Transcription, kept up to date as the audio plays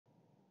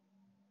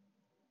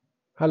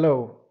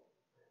Hello.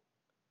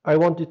 I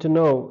want you to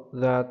know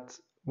that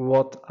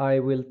what I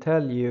will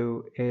tell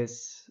you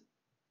is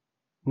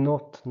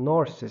not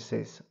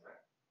narcissism.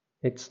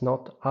 It's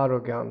not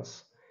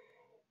arrogance.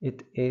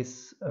 It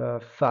is a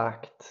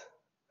fact.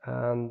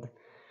 And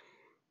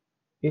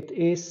it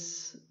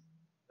is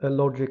a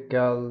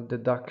logical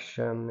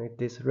deduction. It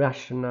is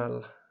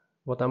rational.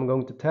 What I'm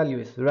going to tell you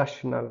is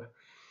rational.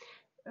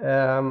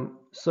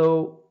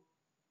 So,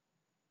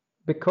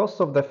 because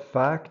of the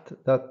fact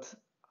that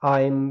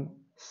I'm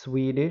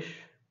Swedish,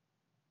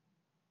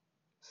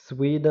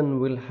 Sweden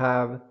will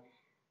have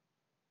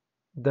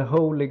the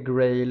Holy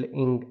Grail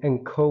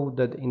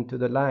encoded into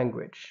the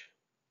language.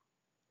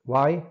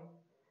 Why?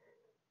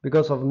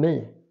 Because of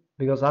me.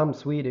 Because I'm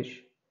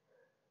Swedish.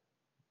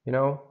 You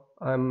know,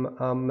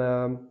 I'm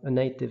a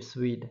native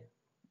Swede.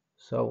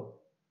 So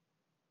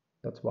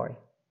that's why.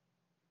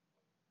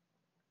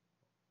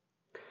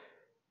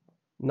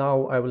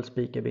 Now I will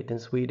speak a bit in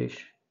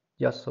Swedish,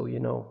 just so you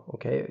know.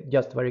 Okay,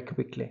 just very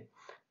quickly.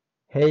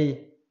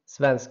 Hej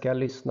svenska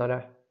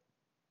lyssnare.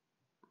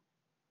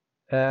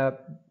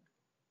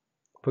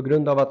 På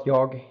grund av att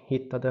jag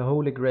hittade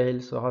Holy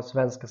Grail så har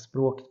svenska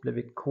språket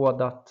blivit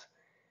kodat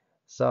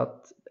så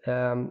att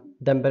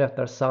den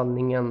berättar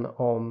sanningen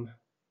om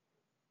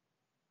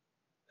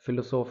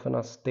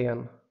filosofernas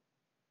sten.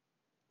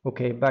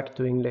 Okay, back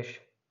to English.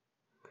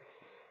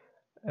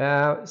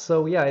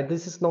 So yeah,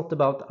 this is not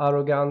about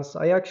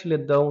arrogance. I actually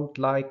don't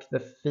like the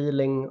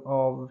feeling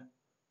of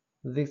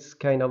this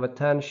kind of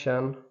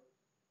attention.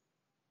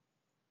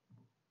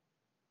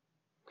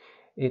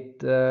 It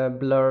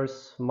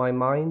blurs my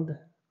mind.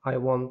 I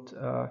want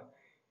a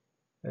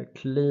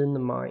clean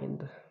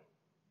mind,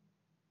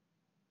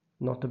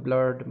 not a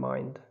blurred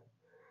mind.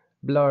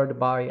 Blurred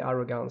by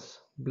arrogance,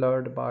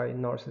 blurred by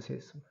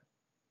narcissism.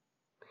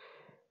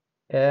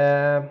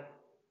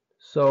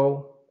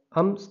 So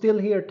I'm still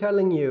here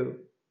telling you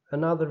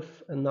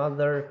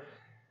another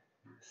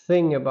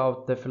thing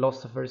about the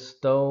Philosopher's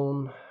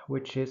Stone,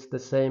 which is the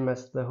same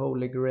as the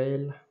Holy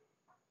Grail.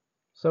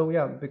 So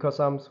yeah, because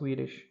I'm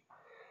Swedish,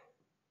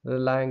 the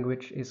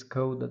language is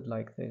coded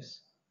like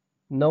this.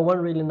 No one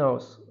really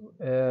knows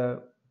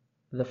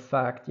the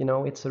fact, you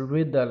know, it's a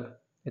riddle.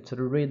 It's a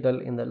riddle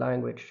in the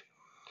language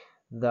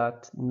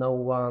that no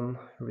one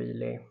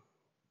really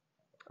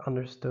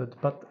understood.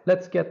 But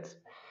let's get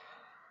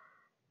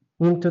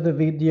into the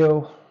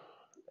video.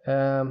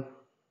 The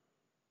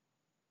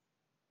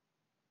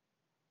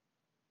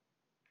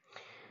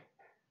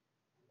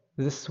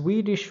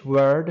Swedish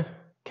word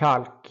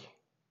kalk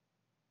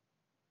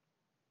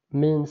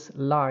means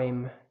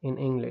lime in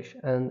English,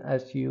 and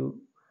as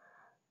you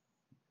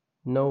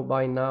know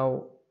by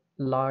now,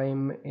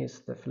 lime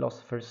is the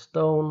Philosopher's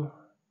Stone,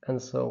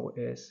 and so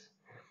is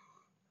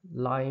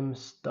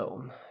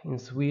limestone, in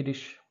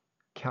Swedish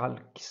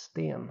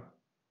kalksten.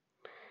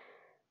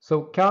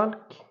 So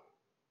kalk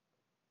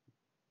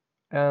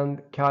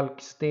and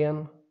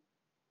kalksten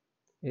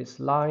is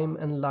lime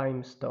and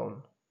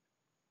limestone.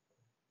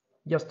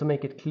 Just to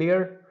make it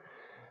clear,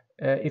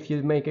 if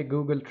you make a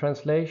Google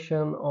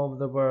translation of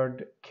the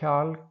word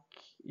kalk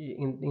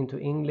into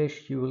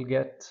English, you will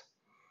get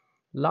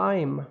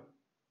lime.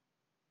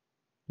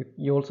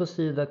 You also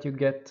see that you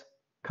get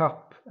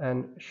cup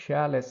and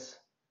chalice,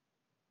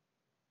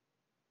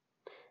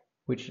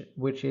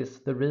 which is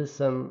the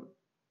reason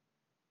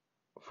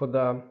for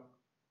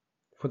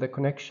the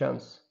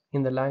connections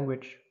in the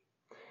language.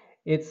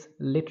 It's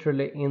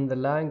literally in the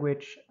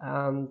language,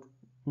 and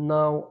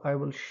now I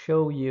will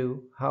show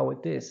you how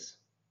it is.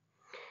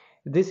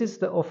 This is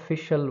the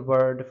official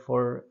word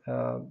for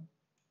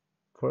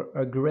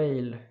a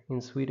grail in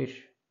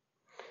Swedish.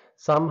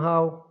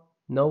 Somehow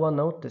no one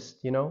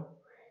noticed, you know,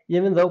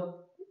 even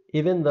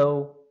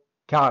though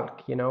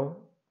kalk, you know,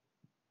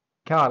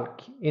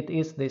 kalk, it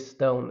is this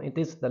stone, it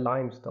is the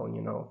limestone,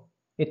 you know,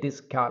 it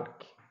is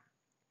kalk,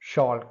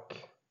 chalk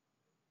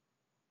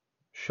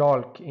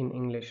in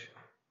English.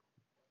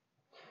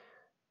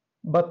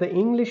 But the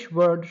English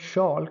word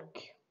chalk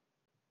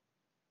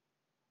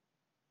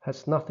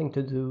has nothing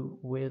to do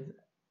with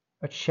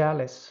a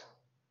chalice.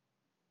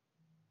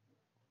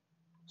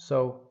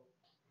 So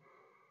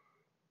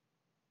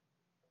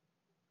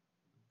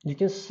you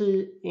can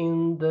see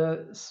in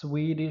the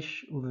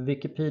Swedish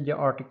Wikipedia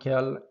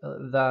article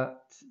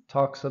that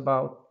talks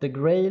about the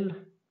Grail,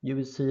 you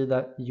can see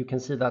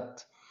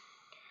that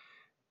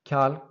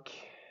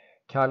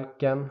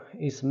kalken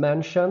is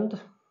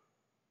mentioned.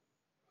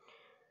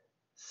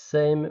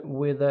 Same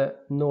with the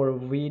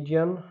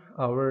Norwegian,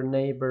 our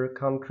neighbor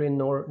country,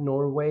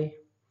 Norway.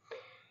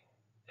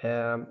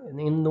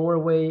 In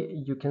Norway,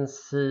 you can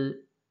see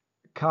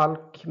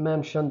kalk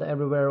mentioned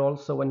everywhere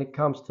also when it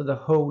comes to the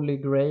Holy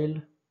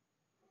Grail.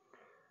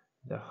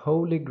 The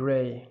Holy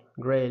Grail.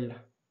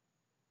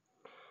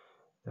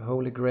 The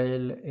Holy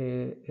Grail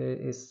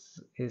is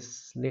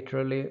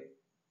literally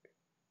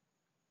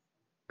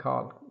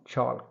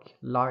chalk,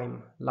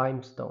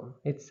 limestone.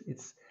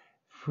 It's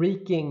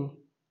freaking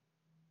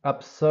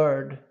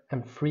absurd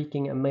and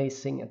freaking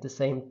amazing at the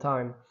same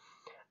time,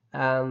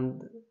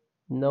 and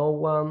no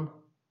one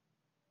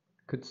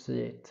could see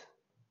it.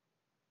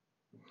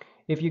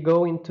 If you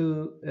go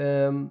into,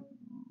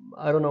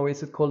 I don't know,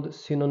 is it called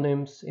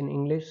synonyms in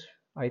English?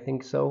 I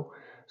think so.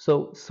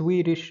 So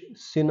Swedish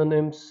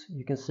synonyms,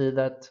 you can see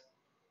that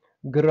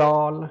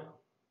Graal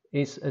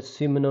is a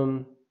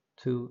synonym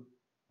to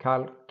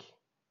Calx.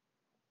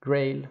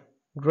 Grail.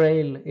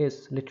 Grail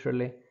is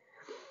literally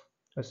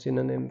a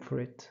synonym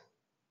for it.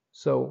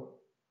 So,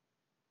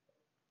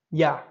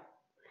 yeah,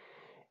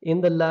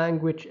 in the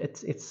language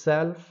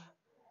itself,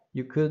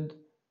 you could,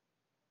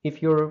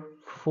 if you're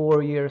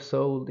 4 years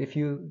old, if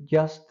you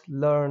just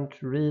learned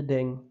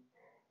reading,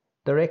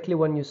 directly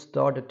when you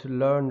started to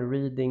learn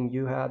reading,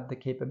 you had the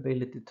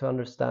capability to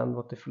understand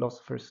what the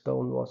Philosopher's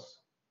Stone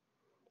was.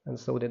 And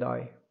so did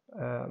I,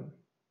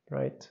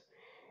 right?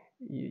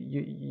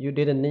 You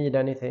didn't need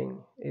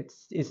anything.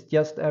 It's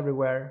just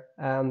everywhere,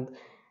 and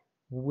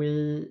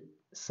we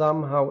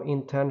somehow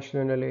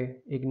intentionally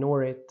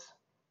ignore it.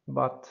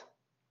 But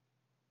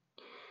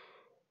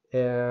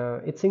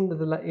it's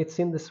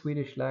in the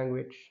Swedish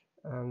language,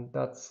 and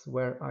that's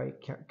where I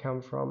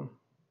come from,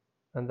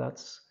 and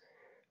that's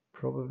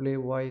probably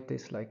why it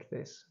is like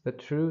this. The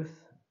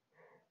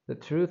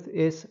truth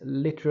is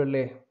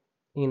literally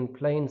in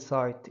plain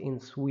sight in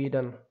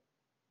Sweden,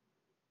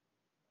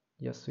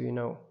 just so you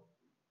know.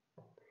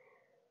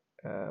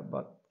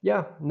 But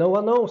yeah, no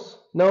one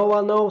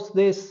knows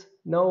this,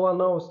 no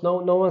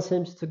one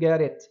seems to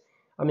get it.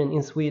 I mean,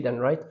 in Sweden,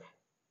 right?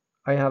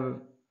 I have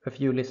a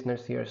few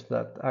listeners here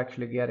that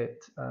actually get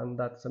it, and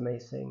that's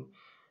amazing.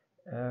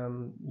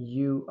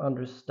 You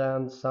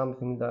understand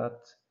something that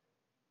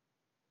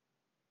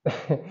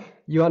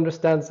you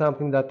understand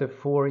something that a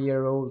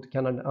 4-year-old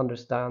can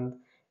understand,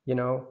 you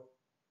know.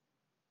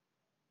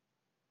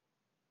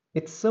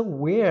 It's so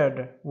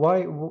weird.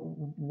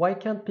 Why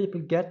can't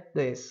people get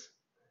this?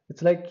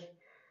 It's like,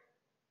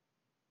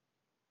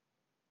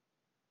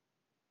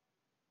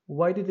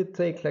 why did it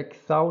take like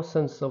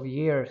thousands of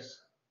years?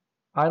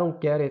 I don't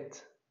get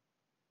it.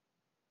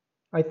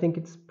 I think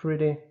it's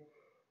pretty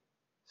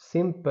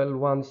simple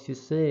once you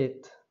see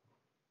it.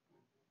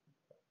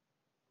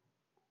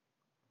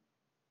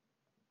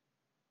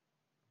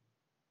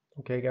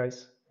 Okay,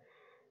 guys.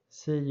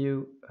 See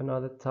you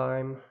another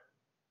time.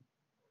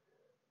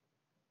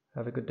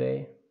 Have a good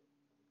day.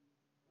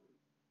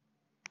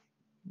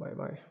 Bye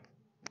bye.